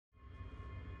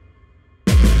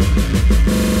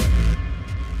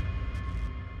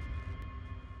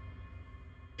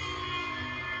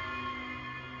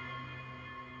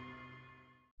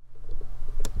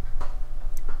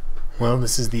Well,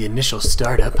 this is the initial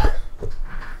startup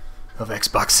of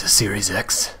Xbox Series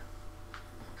X.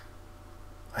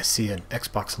 I see an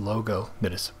Xbox logo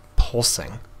that is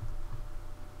pulsing.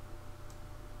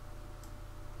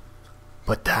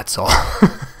 But that's all.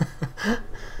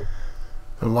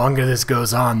 The longer this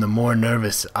goes on, the more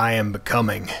nervous I am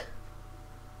becoming.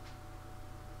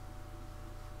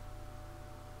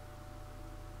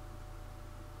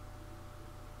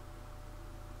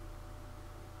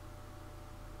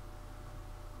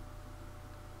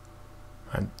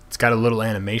 It's got a little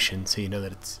animation so you know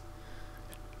that it's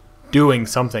doing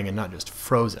something and not just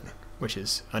frozen, which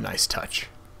is a nice touch.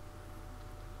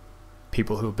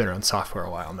 People who have been around software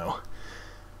a while know.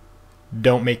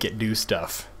 Don't make it do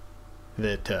stuff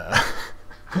that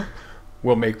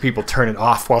will make people turn it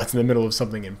off while it's in the middle of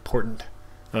something important.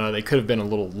 They could have been a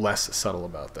little less subtle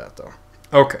about that, though.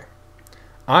 Okay.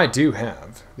 I do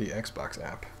have the Xbox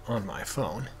app on my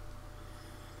phone.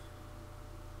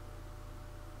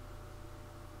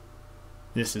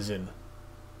 This is in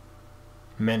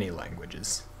many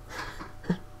languages.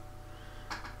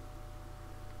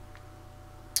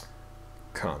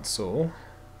 Console.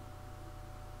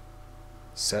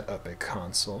 Set up a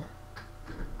console.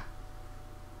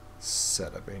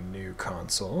 Set up a new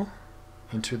console.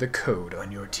 Enter the code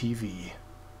on your TV.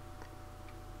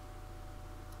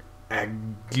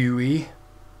 Agui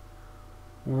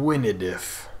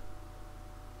Winidif.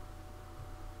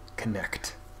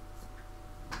 Connect.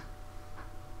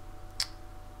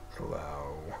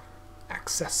 Allow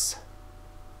access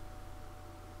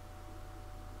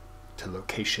to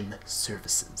location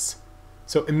services.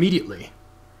 So immediately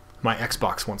my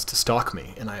Xbox wants to stalk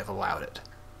me and I have allowed it.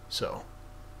 So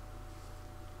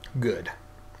good.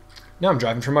 Now I'm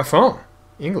driving from my phone.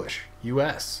 English,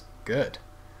 US, good.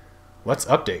 Let's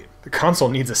update. The console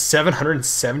needs a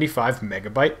 775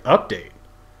 megabyte update.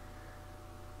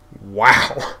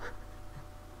 Wow.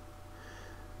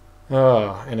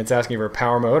 And it's asking for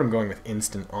power mode. I'm going with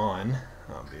instant on,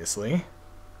 obviously.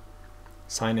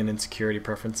 Sign in and security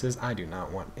preferences. I do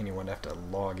not want anyone to have to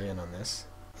log in on this.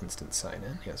 Instant sign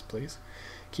in. Yes, please.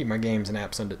 Keep my games and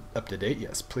apps up to date.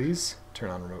 Yes, please. Turn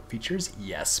on remote features.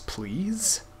 Yes,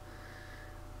 please.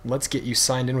 Let's get you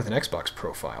signed in with an Xbox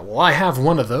profile. Well, I have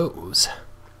one of those.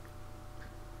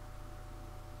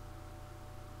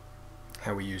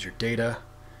 How we use your data.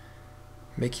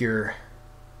 Make your...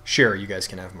 Sure, you guys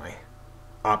can have my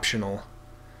optional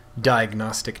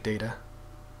diagnostic data.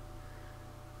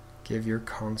 Give your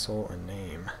console a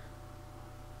name.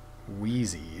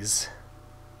 Wheezy's.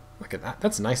 Look at that.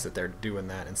 That's nice that they're doing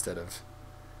that instead of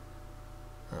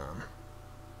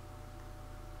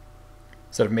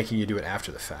making you do it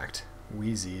after the fact.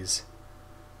 Wheezy's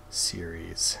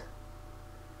Series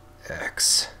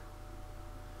X.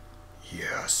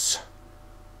 Yes.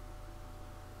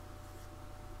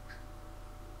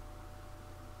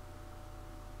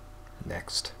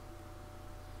 Next.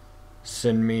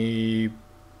 Send me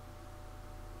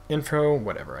info,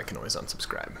 whatever. I can always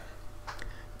unsubscribe.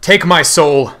 Take my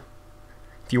soul!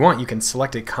 If you want, you can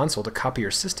select a console to copy your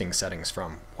system settings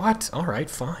from. What? Alright,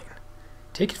 fine.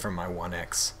 Take it from my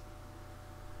 1X.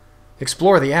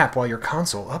 Explore the app while your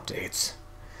console updates.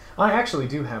 I actually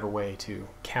do have a way to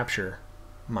capture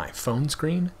my phone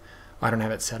screen. I don't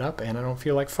have it set up, and I don't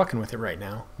feel like fucking with it right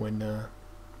now when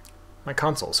my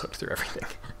console's hooked through everything.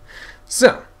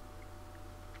 So,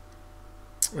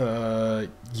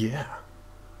 yeah.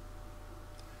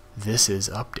 This is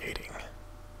updating.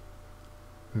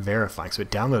 Verifying. So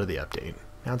it downloaded the update.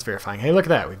 Now it's verifying. Hey, look at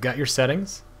that. We've got your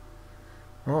settings.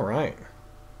 All right.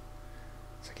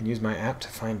 So I can use my app to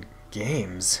find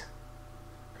games.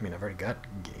 I mean, I've already got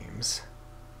games.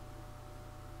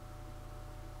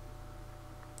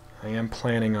 I am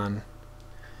planning on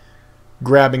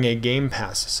grabbing a Game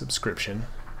Pass subscription.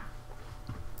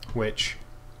 Which,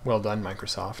 well done,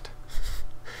 Microsoft.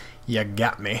 You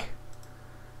got me.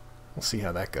 We'll see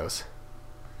how that goes.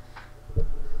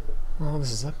 Well,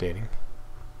 this is updating.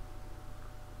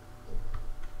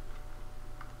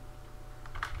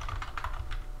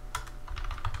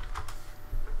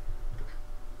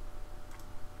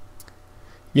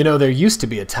 You know, there used to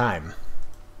be a time,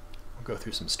 we'll go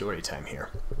through some story time here,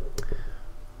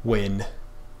 when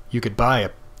you could buy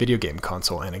a video game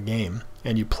console and a game,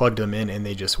 and you plugged them in and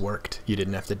they just worked. You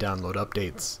didn't have to download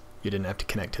updates. You didn't have to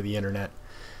connect to the internet.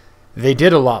 They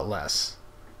did a lot less,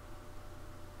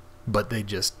 but they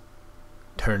just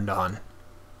turned on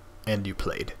and you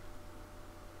played.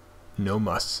 No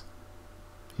muss,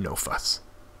 no fuss.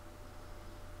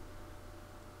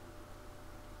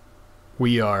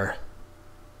 We are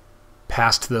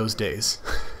past those days.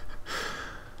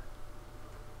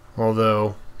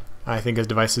 Although I think as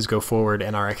devices go forward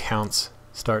and our accounts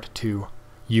start to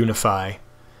unify,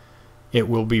 it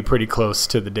will be pretty close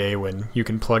to the day when you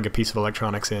can plug a piece of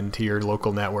electronics into your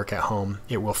local network at home.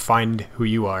 It will find who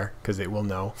you are because it will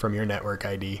know from your network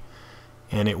ID,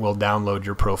 and it will download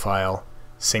your profile,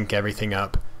 sync everything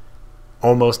up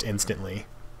almost instantly.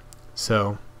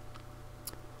 So,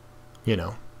 you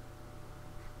know,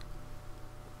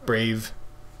 brave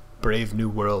new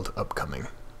world upcoming.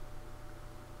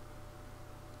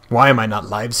 Why am I not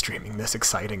live streaming this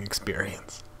exciting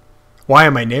experience? Why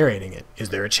am I narrating it? Is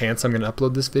there a chance I'm going to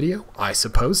upload this video? I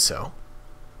suppose so.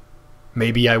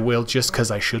 Maybe I will just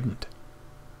because I shouldn't.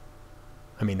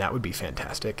 I mean, that would be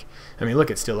fantastic. I mean,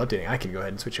 look, it's still updating. I can go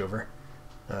ahead and switch over.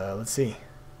 Let's see.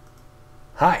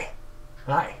 Hi.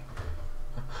 Hi.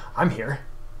 I'm here.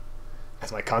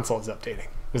 As my console is updating.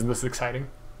 Isn't this exciting?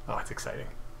 Oh, it's exciting.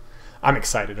 I'm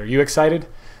excited. Are you excited?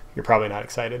 You're probably not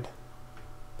excited.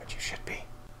 But you should be.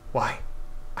 Why?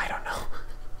 I don't know.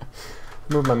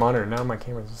 Move my monitor. Now my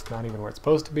camera's just not even where it's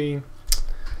supposed to be.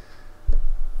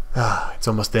 Ah, it's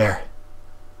almost there.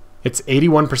 It's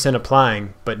 81%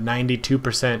 applying, but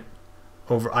 92%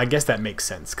 over. I guess that makes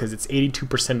sense because it's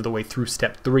 82% of the way through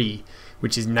step 3,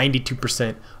 which is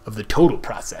 92% of the total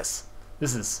process.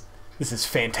 This is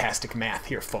fantastic math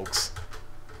here, folks.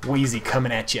 Wheezy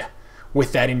coming at you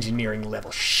with that engineering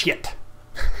level shit.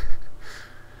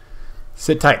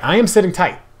 Sit tight. I am sitting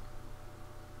tight.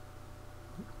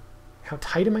 How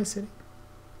tight am I sitting?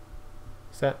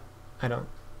 Is that, I don't,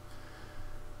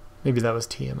 maybe that was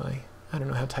TMI. I don't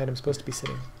know how tight I'm supposed to be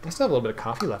sitting. I still have a little bit of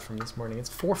coffee left from this morning. It's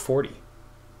 4:40.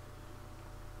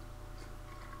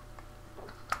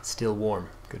 Still warm.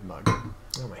 Good mug.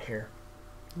 Oh, my hair.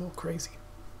 A little crazy.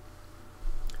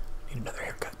 Need another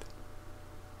haircut.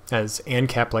 As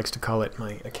ANCAP likes to call it,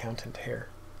 my accountant hair.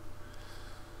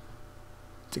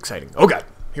 It's exciting. Oh, God.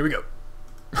 Here we go.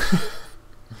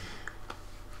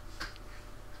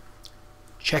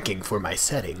 Checking for my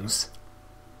settings.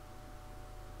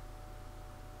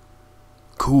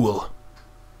 Cool.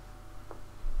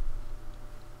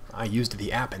 I used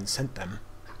the app and sent them.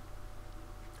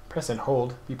 Press and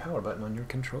hold the power button on your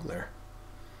controller.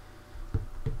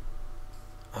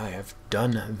 I have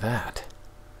done that.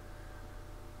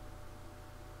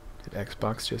 Did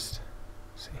Xbox just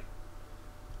see?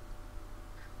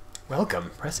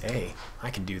 Welcome. Press A. I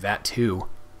can do that too.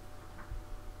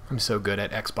 I'm so good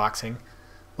at Xboxing.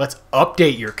 Let's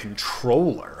update your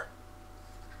controller.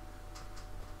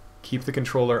 Keep the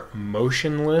controller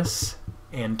motionless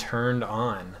and turned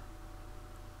on.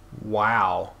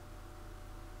 Wow.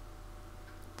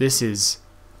 This is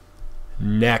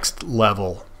next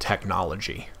level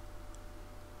technology.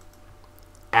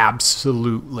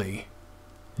 Absolutely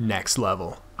next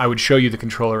level. I would show you the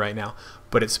controller right now,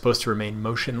 but it's supposed to remain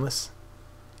motionless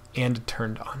and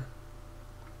turned on.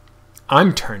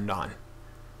 I'm turned on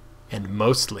and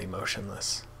mostly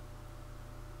motionless.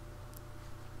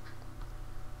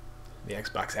 The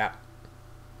Xbox app.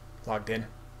 Logged in.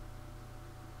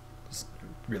 Just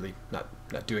really not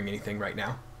doing anything right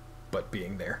now, but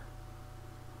being there.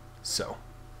 So,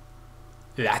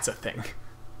 that's a thing.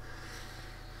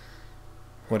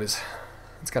 What is...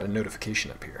 It's got a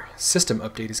notification up here. System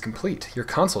update is complete. Your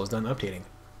console is done updating.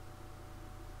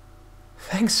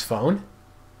 Thanks, phone.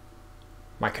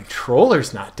 My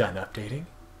controller's not done updating.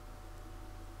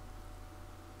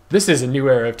 This is a new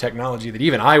era of technology that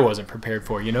even I wasn't prepared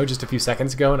for. You know, just a few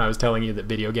seconds ago when I was telling you that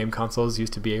video game consoles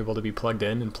used to be able to be plugged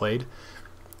in and played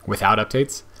without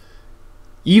updates.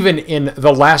 Even in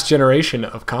the last generation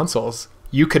of consoles,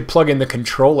 you could plug in the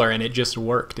controller and it just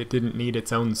worked. It didn't need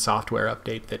its own software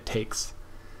update that takes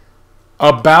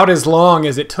about as long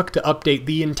as it took to update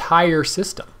the entire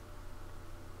system.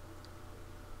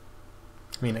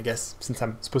 I mean, I guess since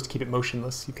I'm supposed to keep it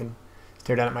motionless, you can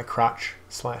stare down at my crotch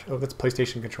slash... Oh, that's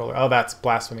PlayStation controller. Oh, that's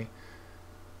blasphemy.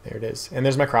 There it is. And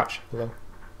there's my crotch. Hello.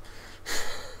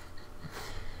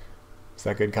 Is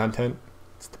that good content?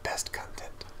 It's the best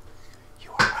content.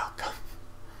 You are welcome.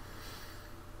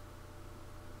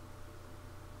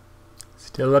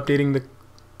 Still updating the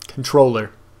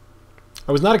controller.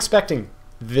 I was not expecting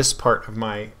this part of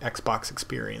my Xbox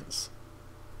experience.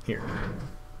 Here.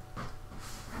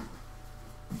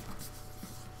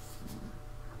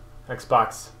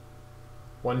 Xbox,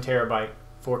 1 terabyte,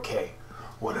 4K,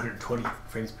 120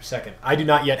 frames per second. I do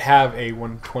not yet have a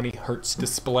 120 hertz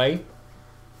display.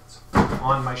 It's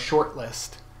on my short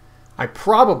list. I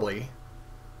probably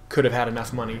could have had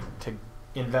enough money to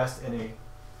invest in a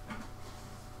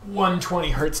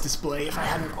 120 hertz display if I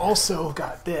hadn't also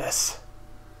got this.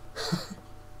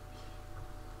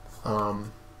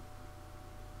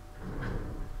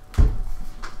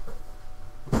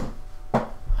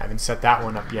 haven't set that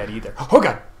one up yet either. Oh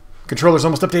god! Controller's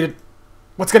almost updated.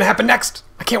 What's gonna happen next?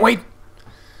 I can't wait.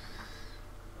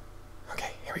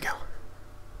 Okay, here we go.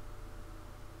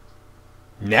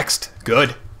 Next.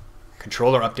 Good.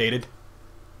 Controller updated.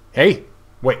 Hey!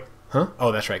 Wait. Huh?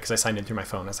 Oh, that's right, because I signed in through my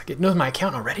phone. I was like, it knows my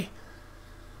account already.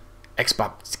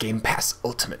 Xbox Game Pass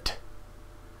Ultimate.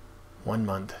 1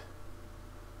 month.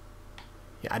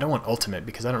 Yeah, I don't want Ultimate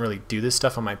because I don't really do this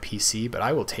stuff on my PC, but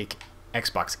I will take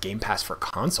Xbox Game Pass for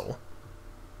console.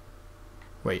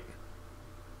 Wait.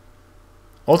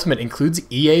 Ultimate includes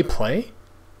EA Play?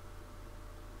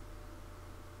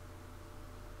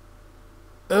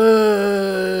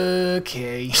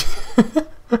 Okay.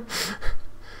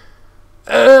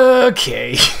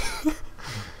 Okay.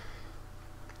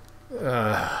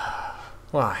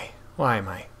 Why? Why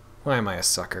am I a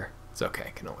sucker? It's okay.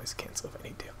 I can always cancel if I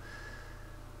need to.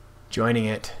 Joining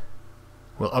it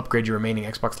will upgrade your remaining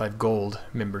Xbox Live Gold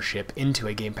membership into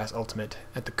a Game Pass Ultimate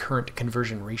at the current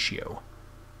conversion ratio.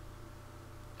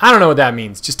 I don't know what that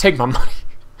means. Just take my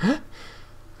money.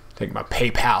 Take my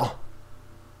PayPal.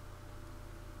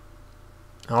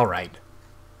 All right.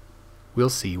 We'll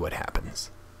see what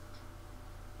happens.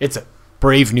 It's a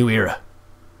brave new era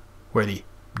where the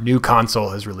new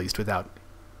console has released without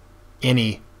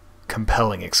any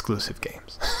compelling exclusive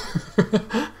games.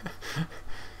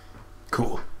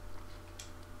 Cool.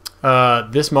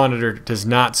 This monitor does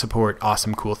not support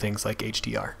awesome cool things like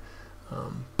HDR.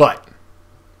 But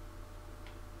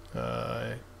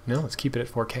no, let's keep it at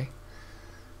 4K.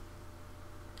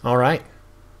 All right.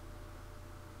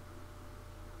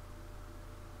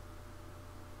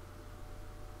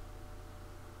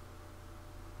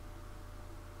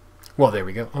 Well, there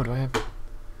we go. Oh, do I have...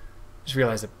 Just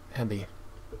realized I had the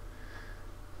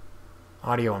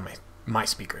audio on my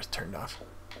speakers turned off.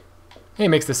 Hey, it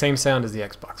makes the same sound as the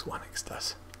Xbox One X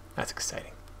does. That's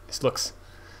exciting. This looks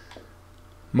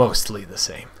mostly the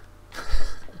same.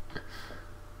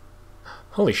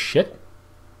 Holy shit.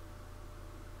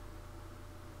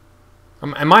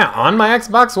 Am I on my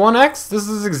Xbox One X? This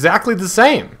is exactly the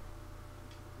same.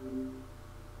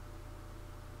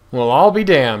 Well, I'll be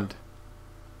damned.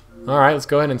 Alright, let's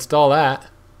go ahead and install that.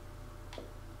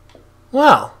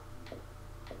 Well.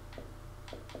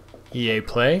 EA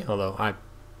Play, although I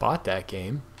bought that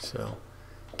game, so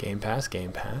Game Pass,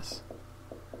 Game Pass.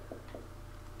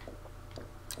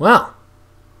 Well.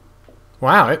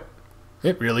 Wow,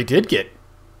 it really did get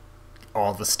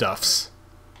all the stuffs.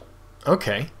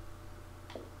 Okay.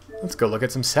 Let's go look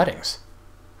at some settings.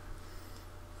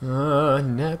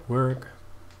 Network.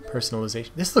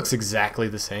 Personalization. This looks exactly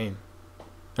the same.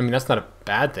 I mean, that's not a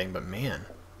bad thing, but man.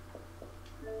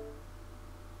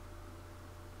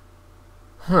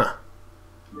 Huh.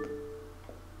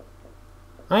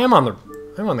 I'm on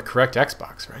the correct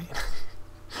Xbox,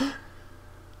 right?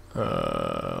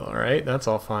 Alright, that's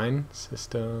all fine.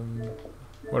 System.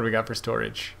 What do we got for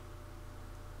storage?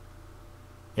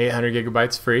 800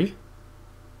 gigabytes free.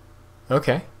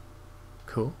 Okay.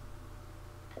 Cool.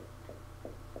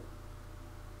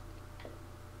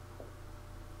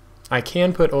 I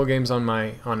can put old games on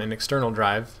an external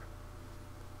drive,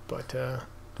 but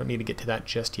don't need to get to that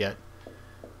just yet.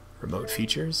 Remote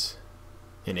features.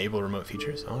 Enable remote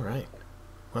features. All right.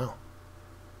 Well,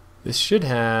 this should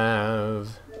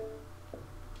have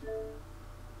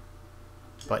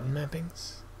button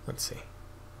mappings. Let's see.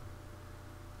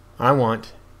 I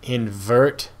want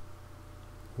invert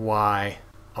Y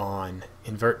on.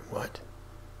 Invert what?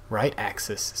 Right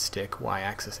axis stick, Y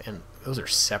axis, and those are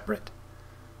separate?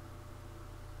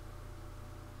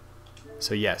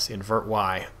 So yes, invert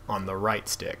Y on the right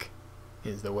stick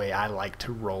is the way I like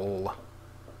to roll.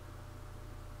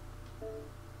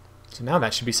 So now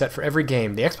that should be set for every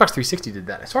game. The Xbox 360 did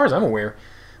that. As far as I'm aware,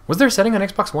 was there a setting on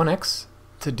Xbox One X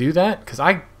to do that? Because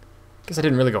I guess I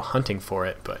didn't really go hunting for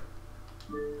it, but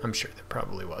I'm sure there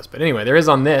probably was. But anyway, there is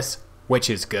on this, which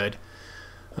is good.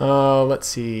 Let's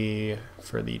see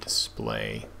for the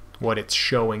display what it's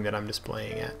showing that I'm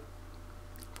displaying at.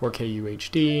 4K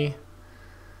UHD.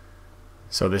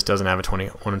 So this doesn't have a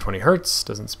 120 hertz,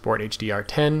 doesn't support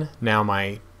HDR10. Now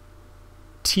my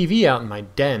TV out in my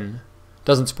den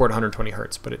doesn't support 120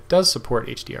 hertz, but it does support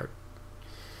HDR.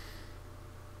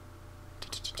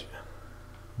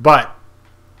 But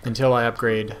until I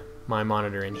upgrade my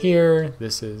monitor in here,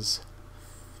 this is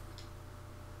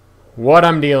what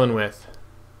I'm dealing with.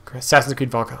 Assassin's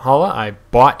Creed Valhalla, I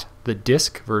bought the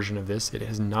disc version of this. It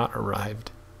has not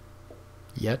arrived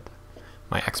yet.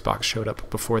 My Xbox showed up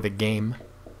before the game.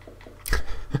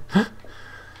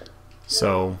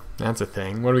 So, that's a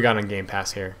thing. What do we got on Game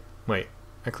Pass here? Wait,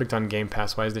 I clicked on Game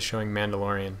Pass. Why is this showing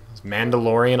Mandalorian? Is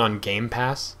Mandalorian on Game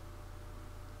Pass?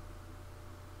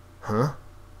 Huh?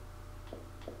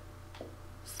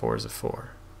 Forza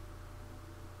 4.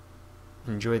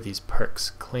 Enjoy these perks.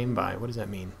 Claim by. What does that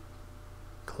mean?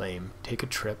 Claim. Take a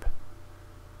trip.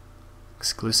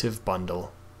 Exclusive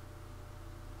bundle.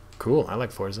 Cool. I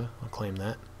like Forza. I'll claim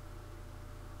that.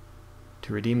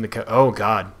 To redeem the code. Oh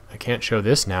god. I can't show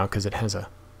this now because it has a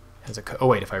code. Oh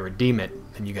wait, if I redeem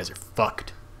it, then you guys are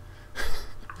fucked.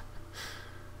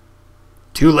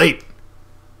 Too late.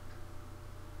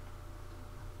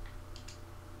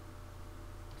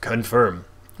 Confirm.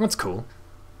 That's cool.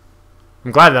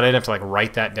 I'm glad that I didn't have to like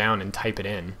write that down and type it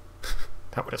in.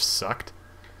 That would have sucked.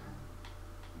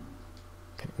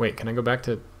 Wait, can I go back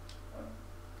to... Can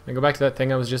I go back to that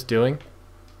thing I was just doing?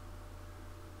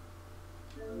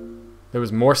 There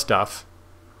was more stuff.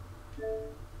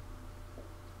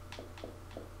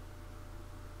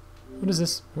 What is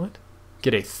this? What?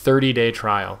 Get a 30-day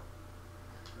trial.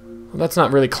 Well, that's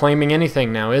not really claiming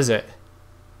anything now, is it?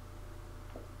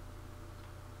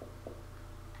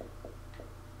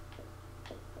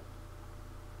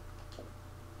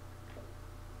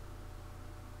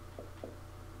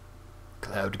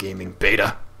 Cloud Gaming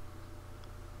Beta.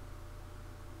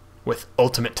 With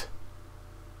Ultimate.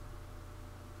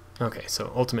 Okay,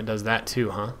 so Ultimate does that too,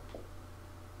 huh?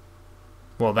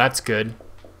 Well, that's good.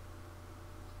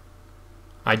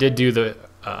 I did do the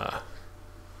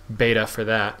beta for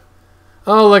that.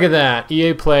 Oh, look at that.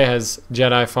 EA Play has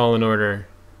Jedi Fallen Order.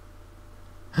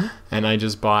 And I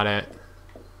just bought it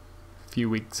a few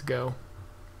weeks ago.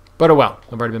 But oh well,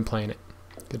 I've already been playing it.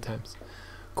 Good times.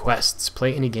 Quests.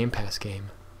 Play any Game Pass game.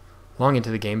 Log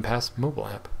into the Game Pass mobile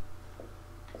app.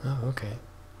 Oh, okay.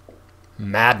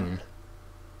 Madden.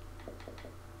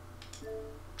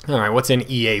 Alright, what's in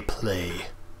EA Play?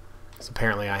 So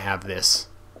apparently I have this.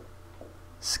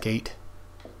 Skate.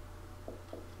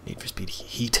 Need for Speed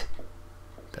Heat.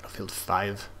 Battlefield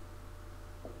 5.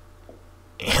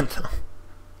 Anthem.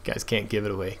 You guys can't give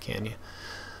it away, can you?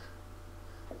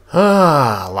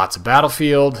 Ah, lots of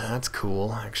Battlefield. That's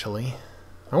cool, actually.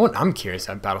 I'm curious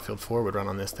how Battlefield 4 would run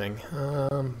on this thing.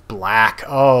 Black.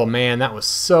 Oh, man, that was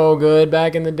so good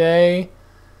back in the day.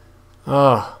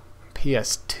 Oh,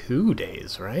 PS2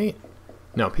 days, right?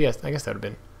 No, I guess that would have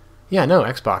been... Yeah, no,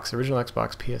 Xbox. Original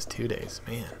Xbox PS2 days.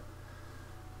 Man.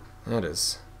 That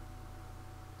is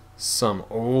some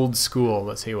old school.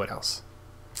 Let's see what else.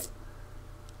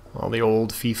 All the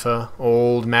old FIFA,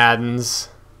 old Maddens.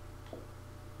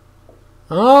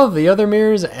 Oh, the other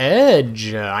Mirror's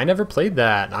Edge. I never played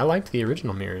that. I liked the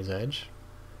original Mirror's Edge.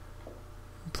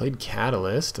 Played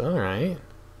Catalyst. Alright.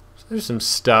 So there's some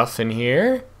stuff in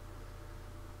here.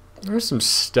 There's some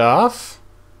stuff.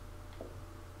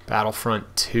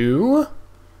 Battlefront 2.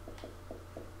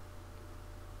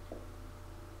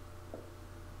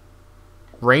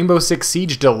 Rainbow Six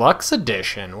Siege Deluxe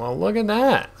Edition. Well, look at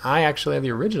that. I actually have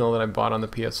the original that I bought on the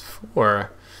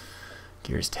PS4.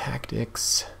 Gears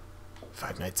Tactics.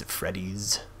 Five Nights at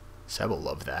Freddy's. Seb will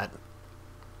love that.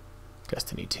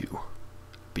 Destiny 2.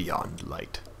 Beyond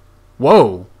Light.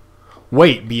 Whoa!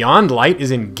 Wait, Beyond Light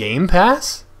is in Game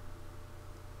Pass?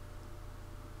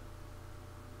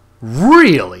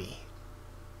 Really?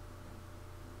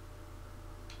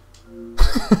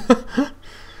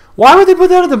 Why would they put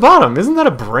that at the bottom? Isn't that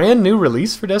a brand new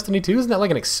release for Destiny 2? Isn't that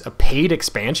like a paid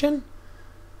expansion?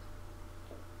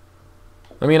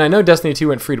 I mean, I know Destiny 2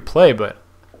 went free to play, but...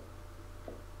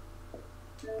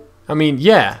 I mean,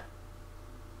 yeah.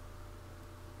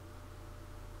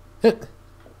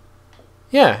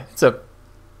 Yeah, it's a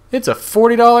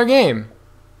 $40 game.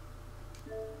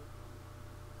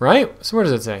 Right? So where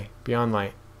does it say? Beyond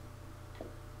Light.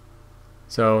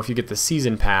 So if you get the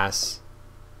season pass,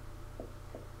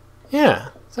 yeah,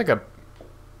 it's like a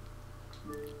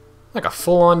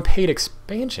full-on paid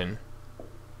expansion.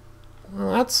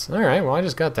 Well, that's all right. Well, I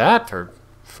just got that for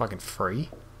fucking free.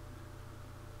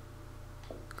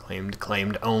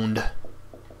 Claimed, owned.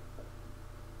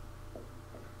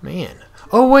 Man.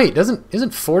 Oh wait,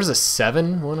 isn't Forza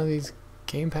 7 one of these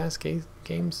Game Pass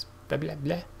games? Blah blah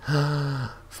blah.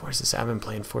 Forza 7,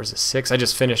 playing Forza 6. I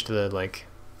just finished the like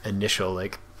initial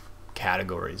like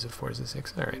categories of Forza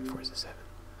 6. All right, Forza 7.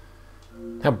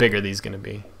 How big are these gonna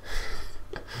be?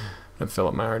 I'm gonna fill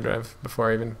up my hard drive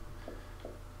before I even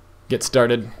get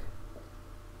started.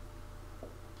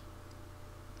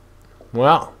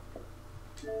 Well,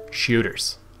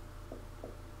 shooters.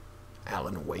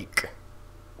 Alan Wake.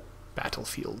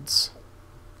 Battlefields.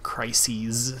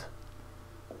 Crises.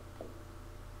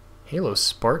 Halo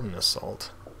Spartan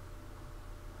Assault.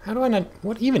 How do I not...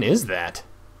 What even is that?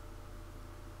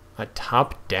 A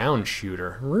top-down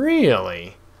shooter.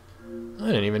 Really? I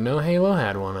didn't even know Halo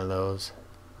had one of those.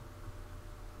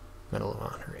 Medal of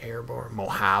Honor, Airborne,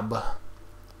 Mohab.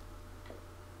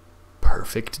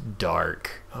 Perfect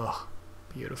Dark. Oh,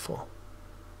 beautiful.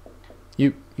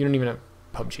 You don't even have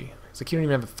PUBG. It's like you don't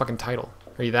even have a fucking title.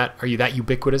 Are you that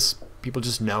ubiquitous? People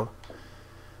just know.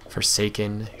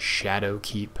 Forsaken,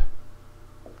 Shadowkeep.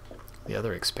 The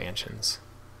other expansions.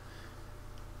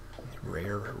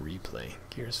 Rare replay.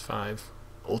 Gears 5.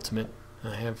 Ultimate.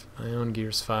 I own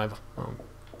Gears 5.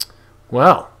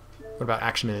 Well, what about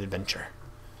action and adventure?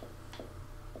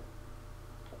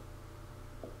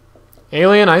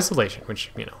 Alien Isolation,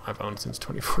 which, you know, I've owned since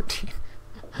 2014.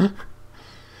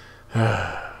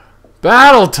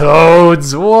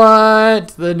 Battletoads! What?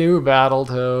 The new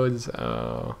Battletoads.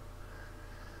 Oh.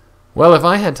 Well, if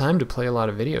I had time to play a lot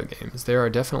of video games, there are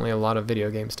definitely a lot of video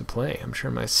games to play. I'm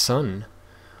sure my son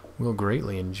will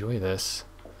greatly enjoy this.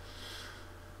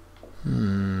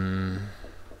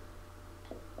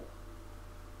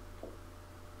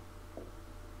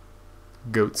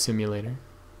 Goat Simulator.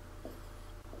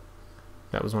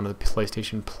 That was one of the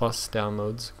PlayStation Plus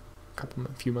downloads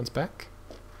a few months back.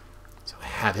 So I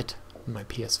have it on my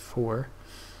PS4.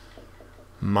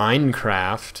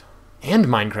 Minecraft. And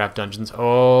Minecraft Dungeons.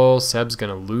 Oh, Seb's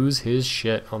gonna lose his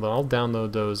shit. Although I'll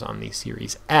download those on the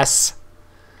Series S,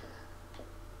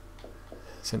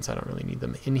 since I don't really need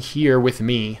them in here with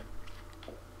me.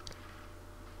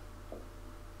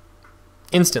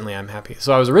 Instantly, I'm happy.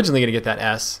 So I was originally gonna get that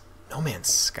S. No Man's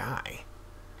Sky.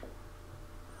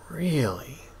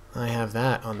 Really? I have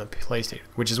that on the PlayStation,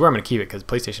 which is where I'm gonna keep it because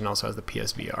PlayStation also has the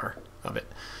PSVR of it.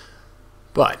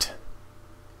 But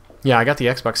yeah, I got the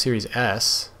Xbox Series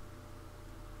S.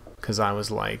 Because I was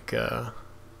like,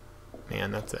 man,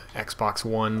 that's an Xbox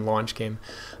One launch game.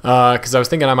 Because I was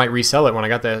thinking I might resell it when I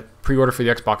got the pre-order for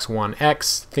the Xbox One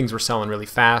X. Things were selling really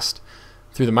fast.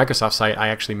 Through the Microsoft site, I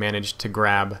actually managed to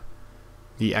grab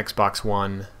the Xbox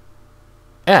One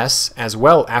S as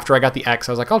well. After I got the X,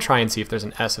 I was like, I'll try and see if there's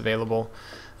an S available.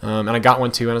 And I got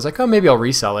one too, and I was like, oh, maybe I'll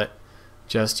resell it.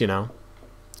 Just, you know,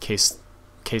 case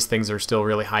things are still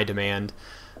really high demand.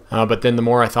 But then the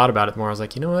more I thought about it, the more I was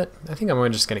like, you know what? I think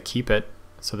I'm just going to keep it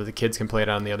so that the kids can play it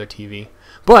on the other TV.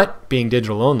 But being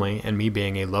digital only and me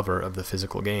being a lover of the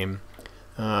physical game,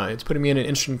 it's putting me in an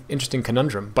interesting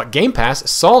conundrum. But Game Pass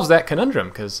solves that conundrum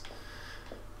because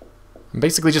I'm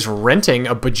basically just renting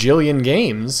a bajillion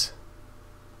games.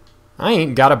 I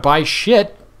ain't got to buy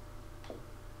shit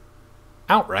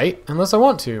outright unless I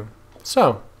want to.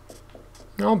 So,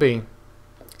 I'll be.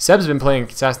 Seb's been playing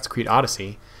Assassin's Creed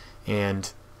Odyssey,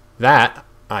 and that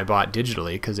I bought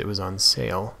digitally because it was on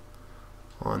sale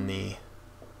on the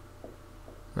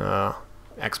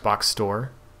Xbox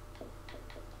store.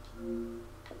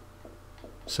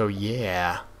 So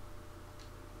yeah.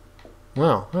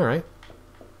 Well, alright.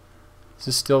 Is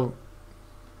this still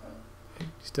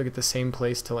get the same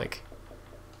place to like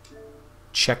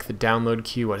check the download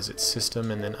queue? What is it? System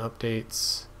and then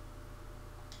updates?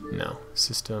 No.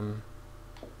 System.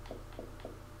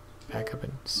 Backup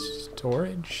and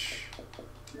storage?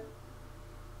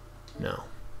 No.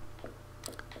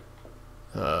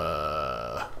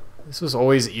 This was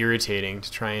always irritating to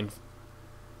try and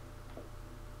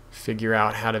figure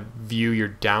out how to view your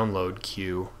download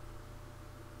queue.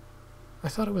 I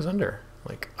thought it was under,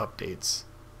 like, updates.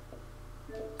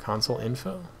 Console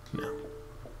info? No.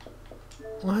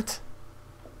 What?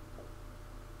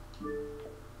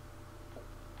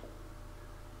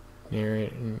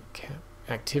 Narrate and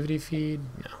activity feed?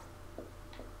 No.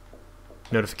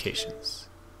 Notifications?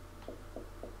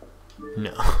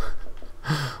 No.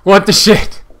 What the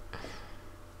shit?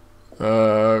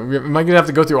 Am I gonna have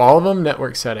to go through all of them?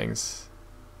 Network settings.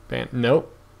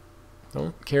 Nope.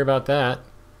 Don't care about that.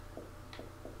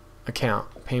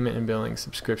 Account. Payment and billing.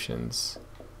 Subscriptions.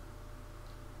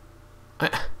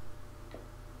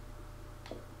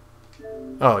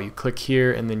 Oh, you click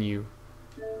here and then you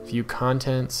view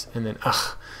contents and then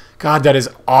God, that is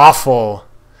awful.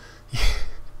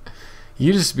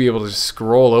 You just be able to just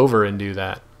scroll over and do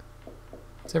that.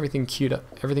 Is everything queued up?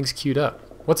 Everything's queued up.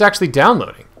 What's actually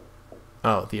downloading?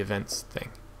 Oh, the events thing.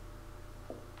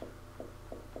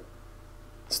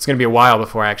 So it's going to be a while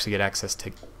before I actually get access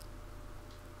to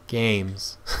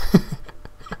games.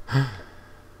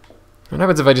 What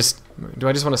happens if I just... Do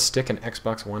I just want to stick an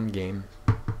Xbox One game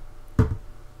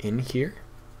in here?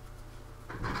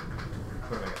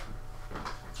 What have I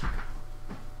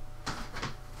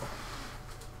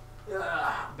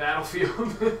got?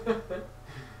 Battlefield.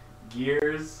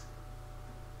 Gears.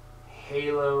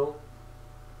 Halo.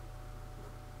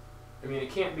 I mean, it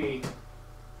can't be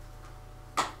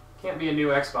a new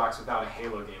Xbox without a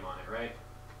Halo game on it, right?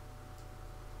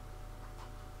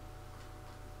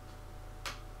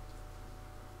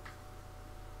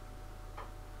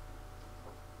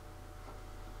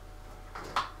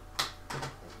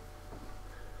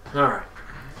 Alright.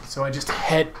 So I just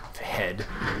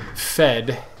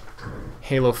fed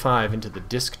Halo 5 into the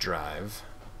disk drive.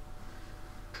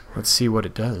 Let's see what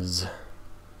it does.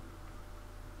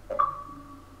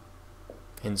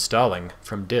 Installing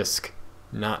from disk,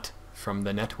 not from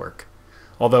the network.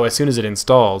 Although as soon as it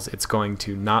installs, it's going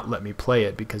to not let me play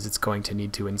it because it's going to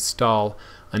need to install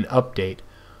an update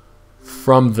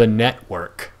from the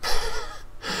network.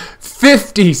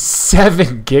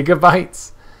 57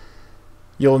 gigabytes?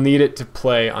 You'll need it to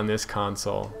play on this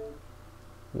console.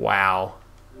 Wow.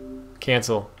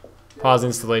 Cancel. Pause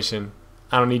installation.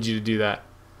 I don't need you to do that.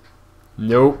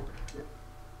 Nope.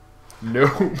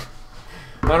 Nope.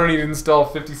 I don't need to install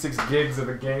 56 gigs of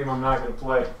a game I'm not going to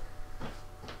play.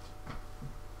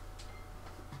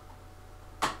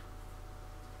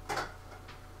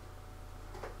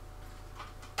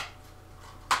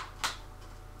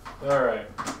 Alright.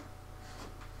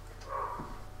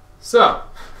 So,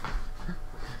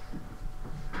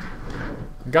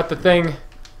 got the thing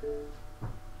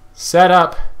set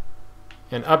up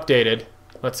and updated.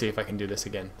 Let's see if I can do this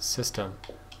again. System,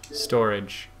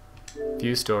 storage,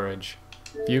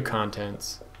 view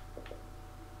contents,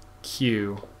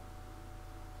 queue.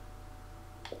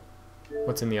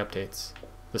 What's in the updates?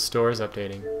 The store is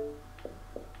updating.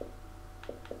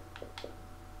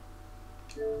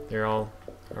 They're all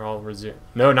resumed.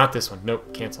 No, not this one.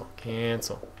 Nope. Cancel.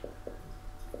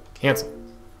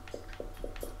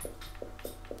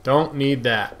 Don't need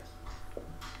that.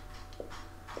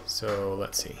 So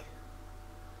let's see.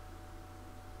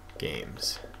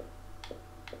 Games.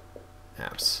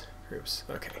 Apps. Groups.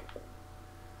 Okay.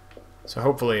 So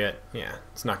hopefully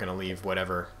it's not going to leave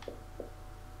whatever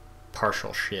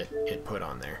partial shit it put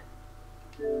on there.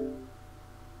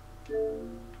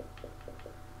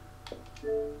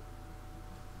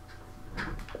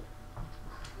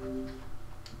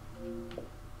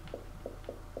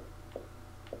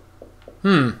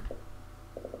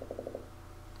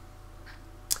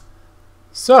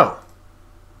 So,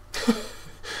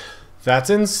 that's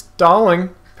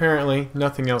installing. Apparently,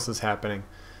 nothing else is happening.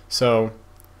 So,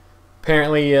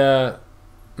 apparently, I'm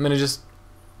going to just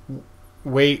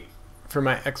wait for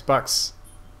my Xbox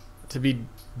to be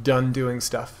done doing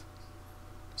stuff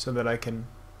so that I can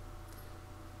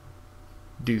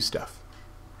do stuff.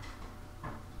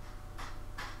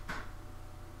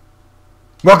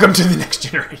 Welcome to the next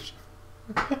generation.